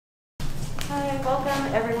Hi,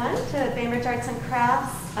 welcome everyone to Bainbridge Arts and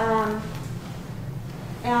Crafts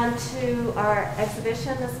and to our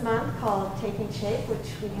exhibition this month called Taking Shape,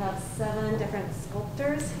 which we have 7 different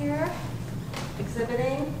sculptors here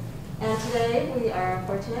exhibiting. And today we are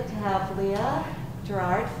fortunate to have Leah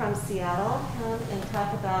Gerrard from Seattle come and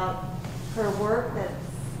talk about her work that's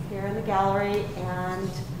here in the gallery and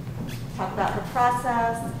talk about her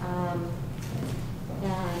process.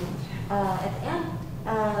 At the end,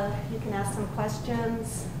 you can ask some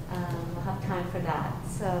questions. We'll have time for that.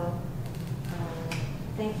 So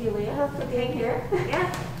thank you, Leah, for being here. Yeah,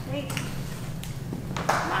 thanks.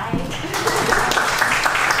 Hi.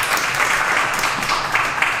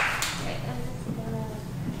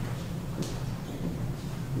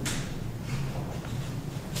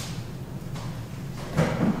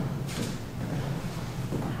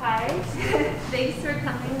 Hi, thanks for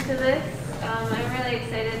coming to this. I'm really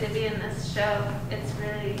excited to be in this show. It's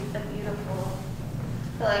really a beautiful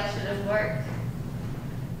collection of work.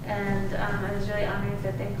 And I was really honored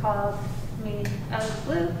that they called me out of the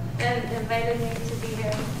blue and invited me to be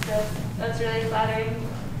here. So that's really flattering.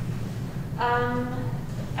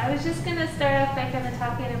 I was just going to start off by kind of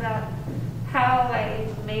talking about how I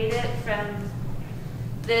made it from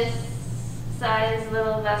this size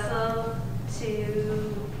little vessel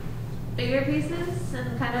to bigger pieces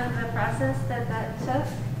and kind of the process that took.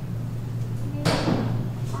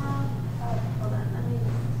 Hold on, let me just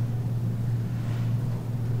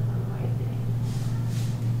one more thing. Just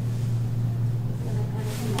gonna kind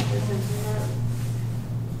of come up with some notes.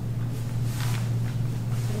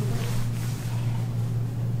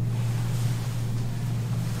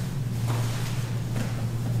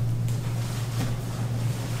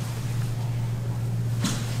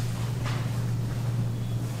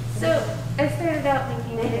 So I started out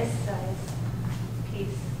making this size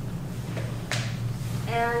piece,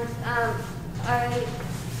 and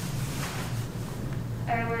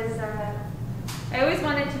I always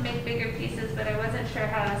wanted to make bigger pieces, but I wasn't sure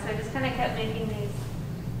how, so I just kind of kept making these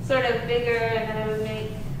sort of bigger, and then I would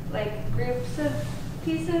make like groups of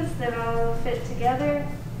pieces that all fit together,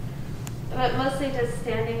 but mostly just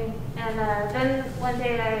standing. And then one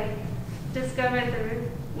day I discovered the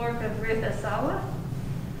work of Ruth Asawa.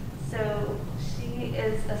 So she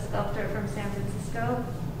is a sculptor from San Francisco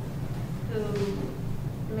who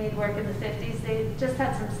made work in the 50s. They just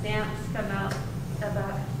had some stamps come out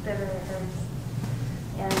about that are hers.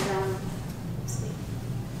 And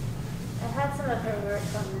I had some of her work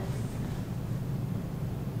on this.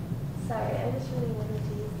 Sorry, I just really wanted to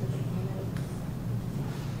use this notes.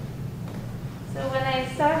 So when I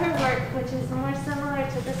saw her work, which is more similar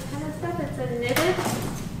to this kind of stuff, it's a knitted.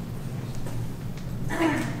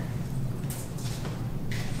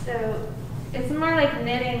 So it's more like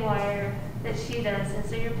knitting wire that she does, and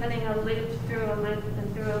so you're putting a loop through a loop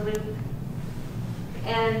and through a loop.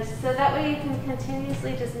 And so that way you can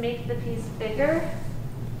continuously just make the piece bigger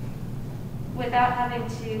without having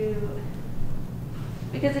to,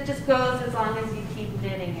 because it just goes as long as you keep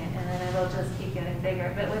knitting it, and then it'll just keep getting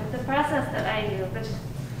bigger. But with the process that I do, which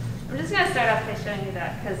I'm just going to start off by showing you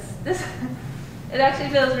that, because this, it actually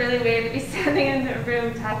feels really weird to be standing in the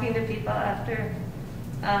room talking to people after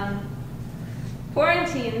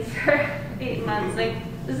quarantine for 8 months. Like,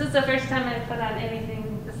 this is the first time I put on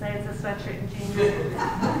anything besides a sweatshirt and jeans,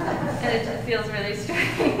 and it just feels really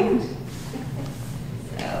strange.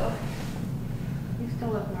 So, You still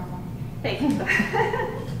look normal. thank you.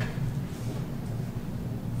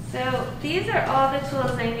 So these are all the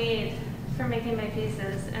tools I need for making my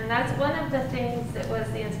pieces, and that's one of the things that was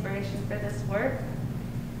the inspiration for this work.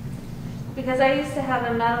 Because I used to have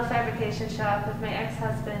a metal fabrication shop with my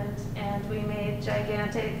ex-husband, and we made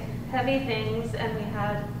gigantic, heavy things, and we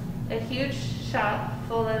had a huge shop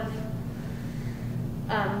full of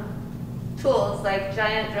tools like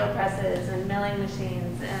giant drill presses and milling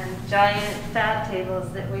machines and giant fab tables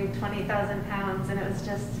that weighed 20,000 pounds, and it was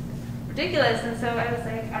just ridiculous. And so I was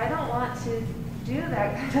like, I don't want to do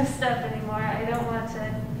that kind of stuff anymore. I don't want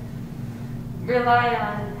to rely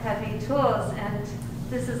on heavy tools. And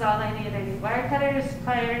this is all I need. I need wire cutters,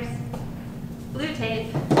 pliers, blue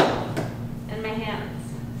tape, and my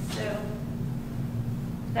hands. So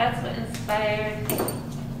that's what inspired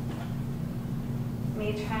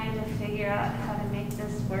me trying to figure out how to make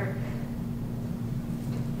this work.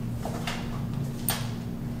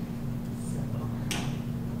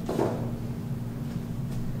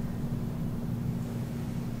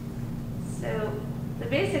 So the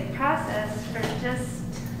basic process for just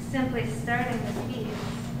simply starting the piece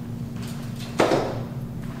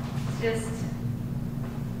is just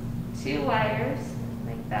 2 wires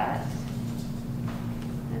like that,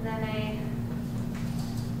 and then a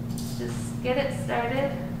just get it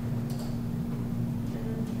started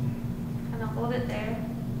and kind of hold it there.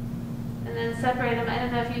 And then separate them. I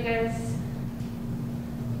don't know if you guys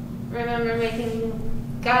remember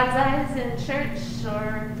making God's eyes in church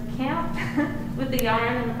or camp with the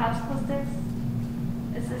yarn and the popsicle sticks.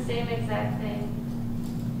 It's the same exact thing.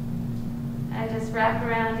 I just wrap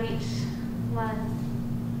around each one.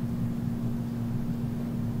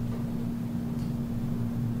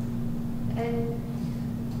 And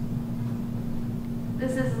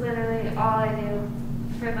this is literally all I do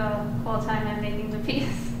for the whole time I'm making the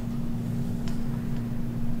piece.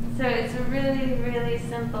 So it's a really, really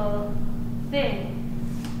simple thing.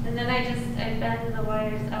 And then I bend the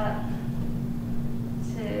wires up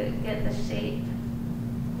to get the shape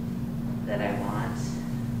that I want.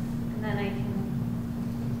 And then I can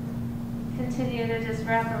continue to just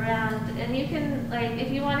wrap around. And you can, like,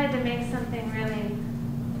 if you wanted to make something really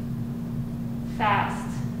fast,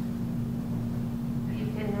 you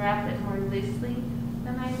can wrap it more loosely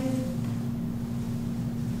than I do.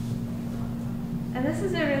 And this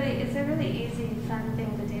is it's a really easy, fun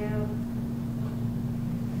thing to do.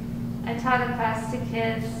 I taught a class to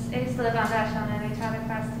kids. I used to live on Vashon, and I taught a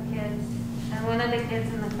class to kids. And one of the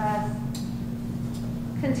kids in the class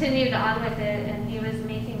continued on with it, and he was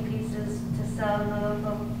making pieces to sell in the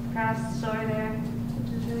local craft store there,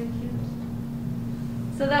 which is really cute.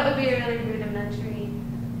 So that would be a really rudimentary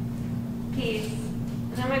piece.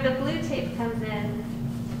 And then where the glue tape comes in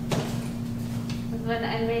is when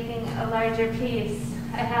I'm making a larger piece.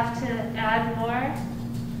 I have to add more.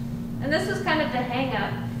 And this was kind of the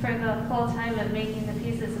hang-up for the whole time of making the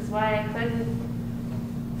pieces, is why I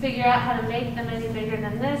couldn't figure out how to make them any bigger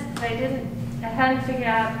than this, because I hadn't figured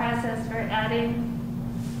out a process for adding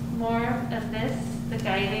more of this, the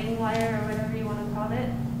guiding wire or whatever you want to call it.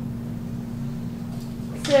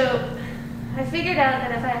 So I figured out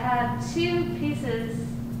that if I had 2 pieces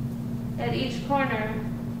at each corner,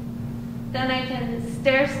 then I can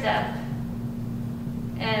stair step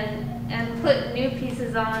and put new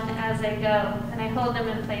pieces on as I go. And I hold them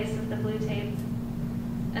in place with the glue tape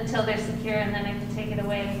until they're secure, and then I can take it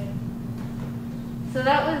away. So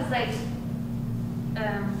that was like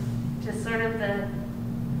just sort of the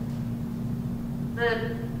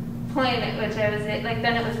point at which I was at, like,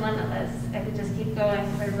 then it was limitless. I could just keep going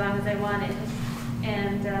for as long as I wanted.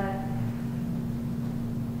 And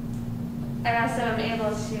I also am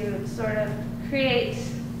able to sort of create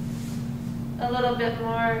a little bit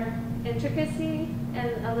more intricacy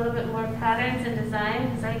and a little bit more patterns and design,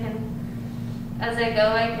 because I can, as I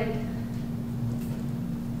go,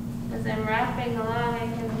 as I'm wrapping along, I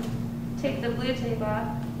can take the blue tape off,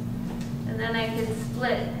 and then I can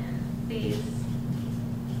split these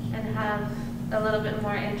and have a little bit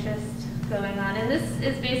more interest going on. And this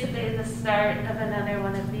is basically the start of another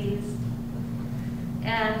one of these.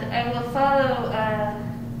 And I will follow,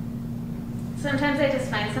 sometimes I just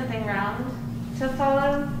find something round to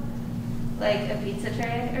follow, like a pizza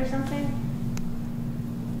tray or something.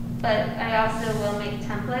 But I also will make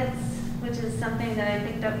templates, which is something that I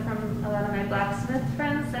picked up from a lot of my blacksmith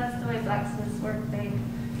friends. That's the way blacksmiths work. They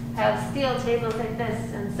have steel tables like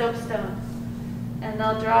this and soapstones, and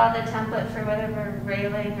they'll draw the template for whatever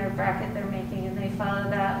railing or bracket they're making, and they follow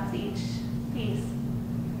that with each piece.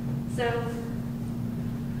 So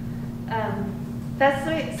that's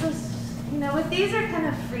the way. So with these are kind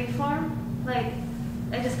of free form. Like,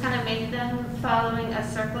 I just kind of make them following a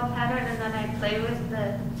circle pattern, and then I play with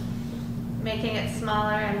making it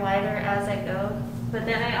smaller and wider as I go. But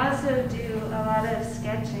then I also do a lot of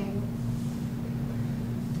sketching.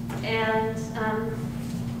 And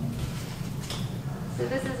so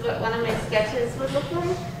this is what one of my sketches would look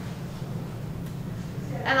like.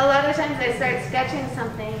 And a lot of times I start sketching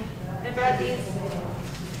something. I brought these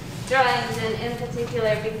drawings in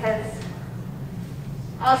particular because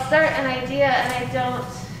I'll start an idea and I don't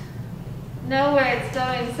know where it's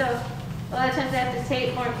going. So a lot of times I have to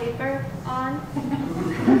tape more paper on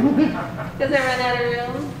because I run out of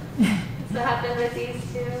room. So it happened with these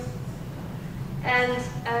two. And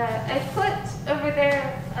I put over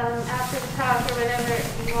there, after the talk or whatever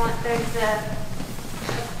you want,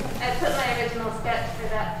 I put my original sketch for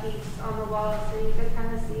that piece on the wall so you can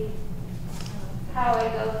kind of see how I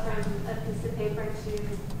go from a piece of paper to...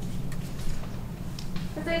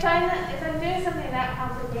 Because I find that if I'm doing something that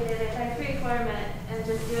complicated, if I freeform it and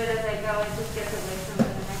just do it as I go, it just gets away from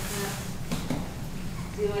it and I can't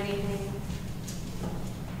do anything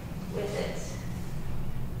with it.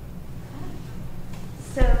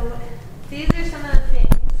 So these are some of the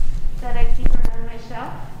things that I keep around my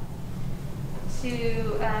shelf to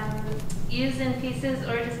use in pieces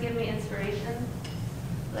or just give me inspiration.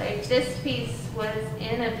 Like this piece was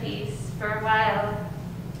in a piece for a while,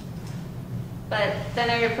 but then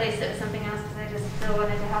I replaced it with something else because I just still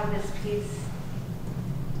wanted to have this piece.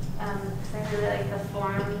 Because I really like the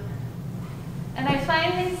form. And I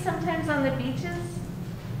find these sometimes on the beaches,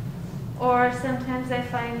 or sometimes I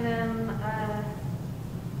find them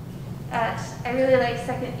I really like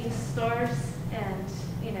second use stores and,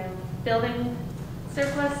 you know, building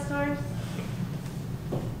surplus stores.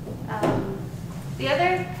 The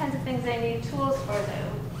other kinds of things I need tools for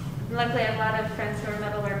though, luckily I have a lot of friends who are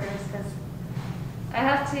metal workers because I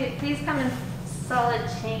have to, these come in solid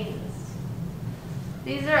chains.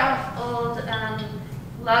 These are off old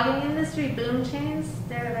logging industry boom chains.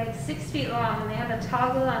 They're like 6 feet long and they have a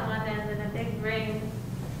toggle on one end and a big ring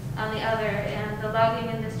on the other, and the logging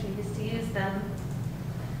industry used to use them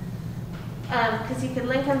because you could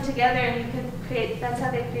link them together and you could create, that's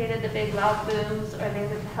how they created the big log booms, or they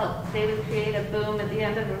would create a boom at the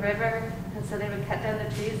end of a river, and so they would cut down the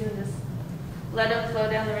trees and just let them flow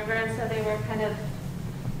down the river, and so they were kind of,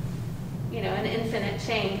 you know, an infinite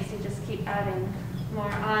chain because you just keep adding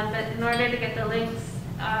more on. But in order to get the links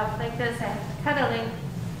off like this, I have to cut a link,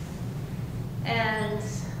 and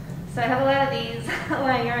so I have a lot of these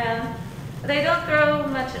lying around. But I don't throw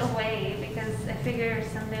much away because I figure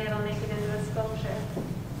someday it'll make it into a sculpture.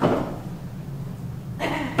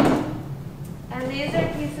 And these are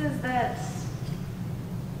pieces that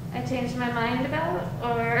I changed my mind about,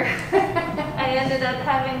 or I ended up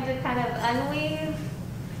having to kind of unweave,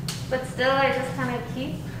 but still I just kind of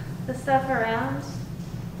keep the stuff around.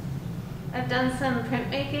 I've done some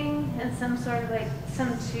printmaking and some sort of like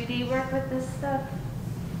some 2D work with this stuff.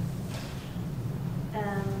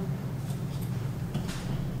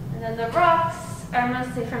 And then the rocks are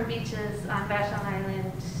mostly from beaches on Vashon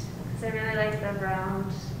Island, because I really like the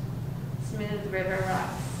round, smooth river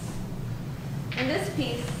rocks. And this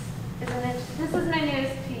piece this is my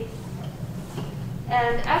newest piece.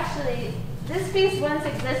 And actually, this piece once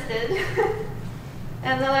existed.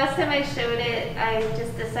 And the last time I showed it, I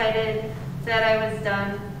just decided that I was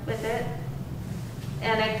done with it.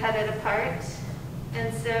 And I cut it apart.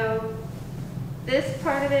 And so this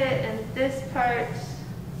part of it and this part,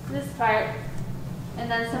 and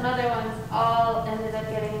then some other ones all ended up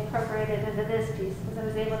getting incorporated into this piece because I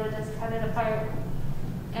was able to just cut it apart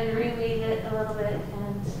and reweave it a little bit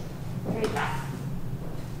and create that.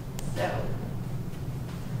 So,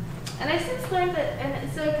 and I since learned that,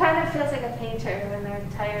 and so it kind of feels like a painter when they're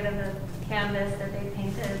tired of the canvas that they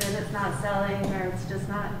painted and it's not selling or it's just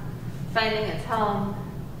not finding its home.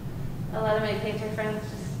 A lot of my painter friends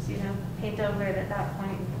just, you know, paint over it at that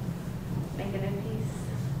point, make a new piece.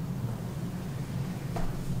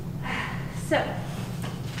 So,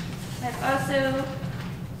 I've also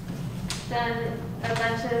done a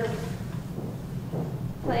bunch of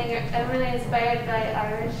playing, I'm really inspired by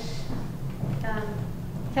Irish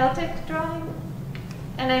Celtic drawing,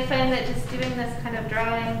 and I find that just doing this kind of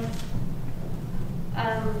drawing,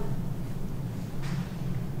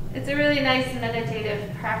 it's a really nice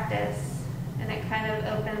meditative practice, and it kind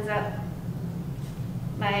of opens up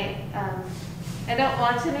my, I don't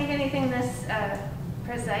want to make anything this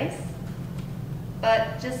precise,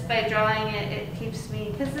 but just by drawing it, it keeps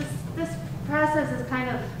me, because this process is kind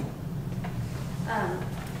of,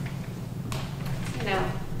 you know,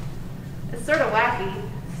 it's sort of wacky.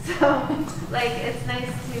 So, like, it's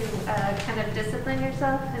nice to kind of discipline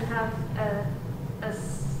yourself and have a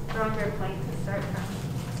stronger point to start from.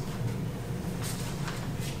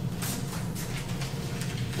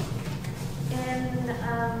 In,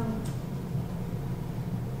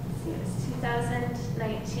 let's see, it was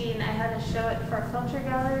 2019, I had a show at Fort Culture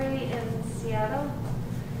Gallery in Seattle.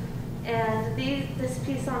 And this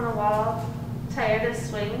piece on the wall, Tired of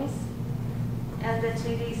Swings, and the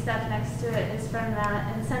 2D stuff next to it is from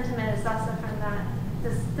that, and Sentiment is also from that.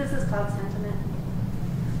 This is called Sentiment.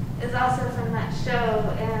 Is also from that show,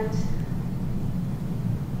 and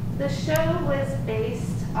the show was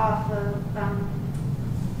based off of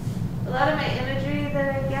a lot of my imagery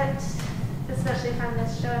that I get, especially from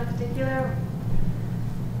this show in particular.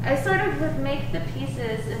 I sort of would make the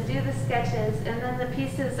pieces and do the sketches, and then the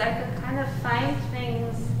pieces I could kind of find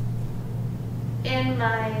things in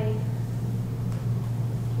my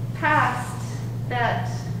past that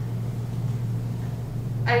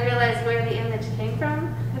I realized where the image came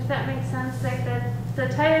from, if that makes sense. Like the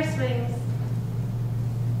tire swings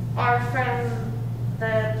are from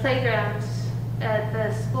the playground at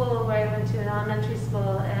the school where I went to, an elementary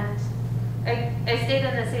school, and I stayed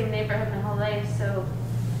in the same neighborhood my whole life, so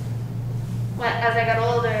as I got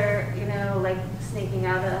older, you know, like sneaking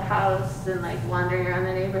out of the house and like wandering around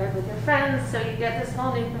the neighborhood with your friends, so you get this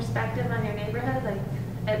whole new perspective on your neighborhood, like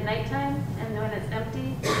at nighttime and when it's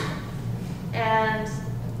empty. And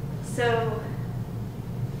so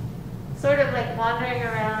sort of like wandering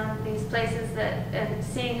around these places and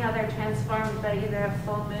seeing how they're transformed by either a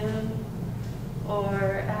full moon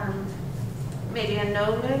or maybe a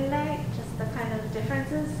no moon night, just the kind of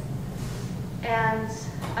differences. And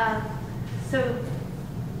so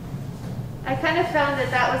I kind of found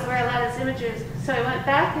that was where a lot of this imagery was. So I went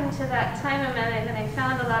back into that time a minute and I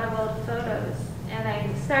found a lot of old photos. And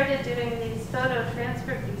I started doing these photo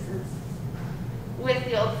transfer pieces with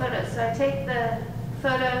the old photos. So I take the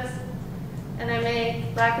photos and I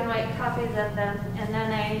make black and white copies of them, and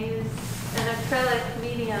then I use an acrylic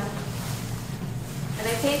medium. And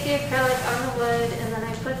I paint the acrylic on the wood, and then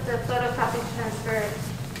I put the photocopy transfer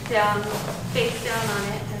down, face down on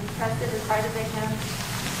it, and press it as hard as I can.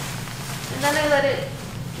 And then I let it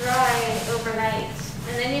dry overnight.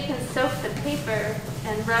 And then you can soak the paper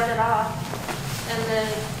and rub it off, and the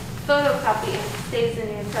photocopy stays in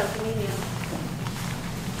the acrylic medium.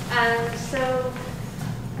 And so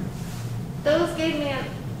those gave me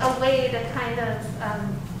a way to kind of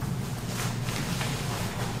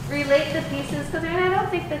relate the pieces, because I mean, I don't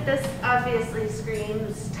think that this obviously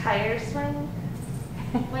screams tire swing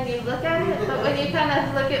when you look at it, but when you kind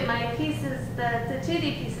of look at my pieces, the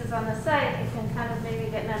 2D pieces on the side, you can kind of maybe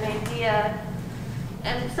get an idea.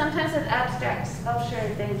 And sometimes with abstract sculpture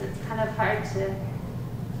and things, it's kind of hard to,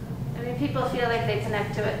 I mean, people feel like they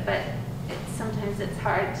connect to it, but sometimes it's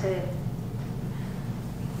hard to,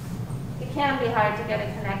 it can be hard to get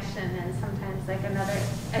a connection, and sometimes like another,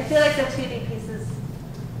 I feel like the 2D pieces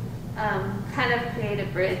kind of create a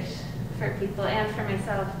bridge for people and for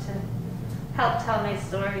myself to help tell my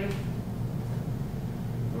story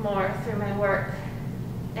more through my work.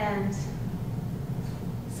 And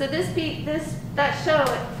so that show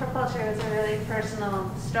for Culture was a really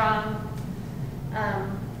personal, strong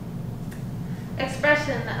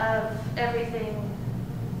expression of everything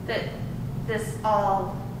that this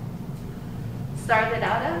all started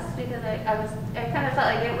out as, because I kind of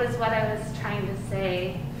felt like it was what I was trying to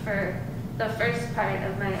say for the first part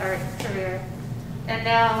of my art career. And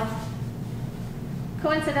now,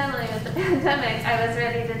 coincidentally with the pandemic, I was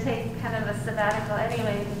ready to take kind of a sabbatical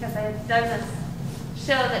anyway, because I had done this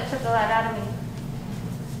show that took a lot out of me.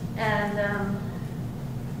 And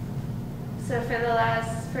so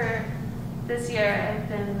for this year, I've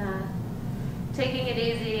been taking it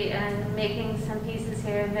easy and making some pieces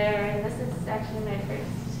here and there, and this is actually my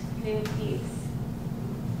first new piece.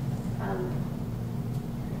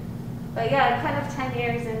 But yeah, I'm kind of 10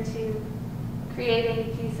 years into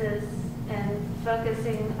creating pieces and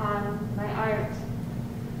focusing on my art.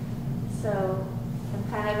 So I'm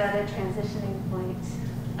kind of at a transitioning point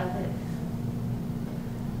of it.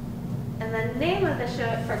 And the name of the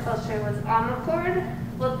show for Culture was Omnicord.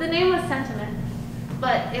 Well, the name was Sentiment,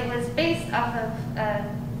 but it was based off of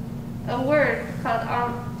a word called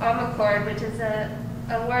omnicord, which is a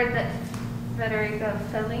word that Federico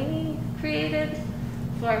Fellini created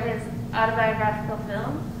for his autobiographical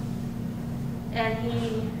film. And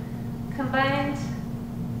he combined,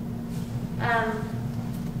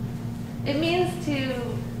 it means to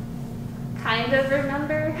kind of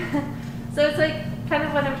remember. So it's like, kind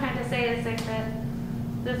of what I'm trying to say is like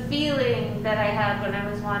the feeling that I had when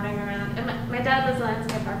I was wandering around. And my dad was a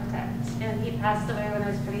landscape architect, and he passed away when I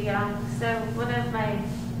was pretty young. So one of my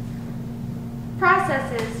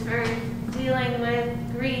processes for dealing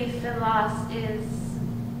with grief and loss is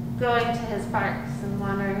going to his parks and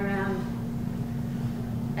wandering around.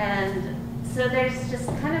 And so there's just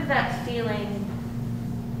kind of that feeling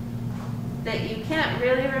that you can't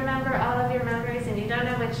really remember all of your memories, and you don't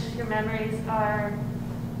know which your memories are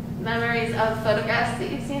memories of photographs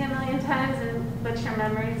that you've seen a million times and which are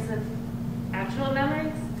memories of actual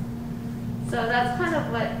memories. So that's kind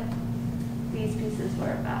of what these pieces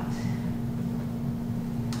were about.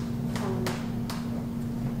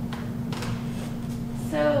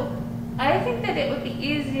 So I think that it would be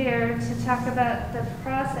easier to talk about the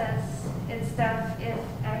process and stuff if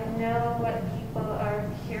I know what people are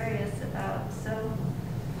curious about. So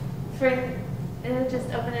it'll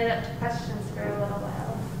just open it up to questions for a little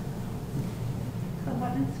while. So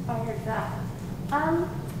what inspired that?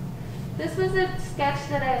 This was a sketch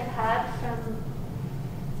that I had from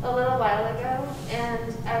a little while ago,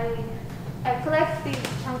 and I collect these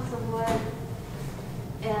chunks of wood,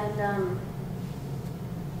 and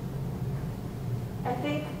I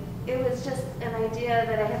think it was just an idea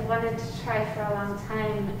that I had wanted to try for a long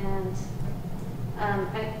time,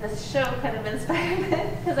 the show kind of inspired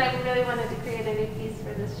it because I really wanted to create a new piece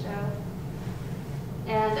for this show.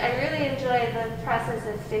 And I really enjoy the process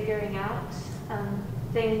of figuring out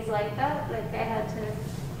things like that. Like I had to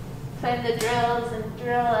find the drills and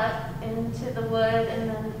drill up into the wood, and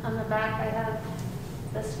then on the back I have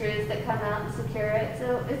the screws that come out and secure it.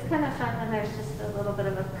 So it's kind of fun when there's just a little bit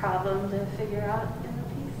of a problem to figure out in the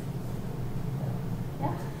piece. So,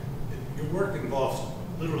 yeah. Your work involves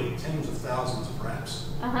literally tens of thousands of wraps.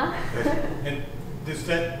 Uh-huh. And does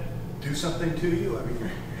that do something to you? I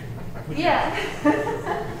mean, Yeah.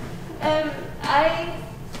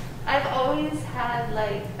 I've always had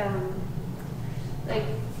like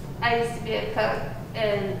I used to be a cook,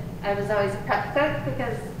 and I was always a prep cook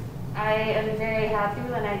because I am very happy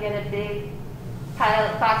when I get a big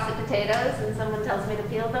box of potatoes and someone tells me to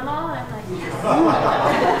peel them all. I'm like, yes.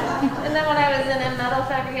 And then when I was in a metal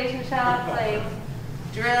fabrication shop, like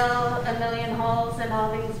drill a million holes in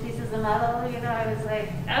all these pieces of metal, you know, I was like,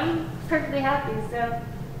 I'm perfectly happy. So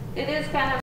it is kind of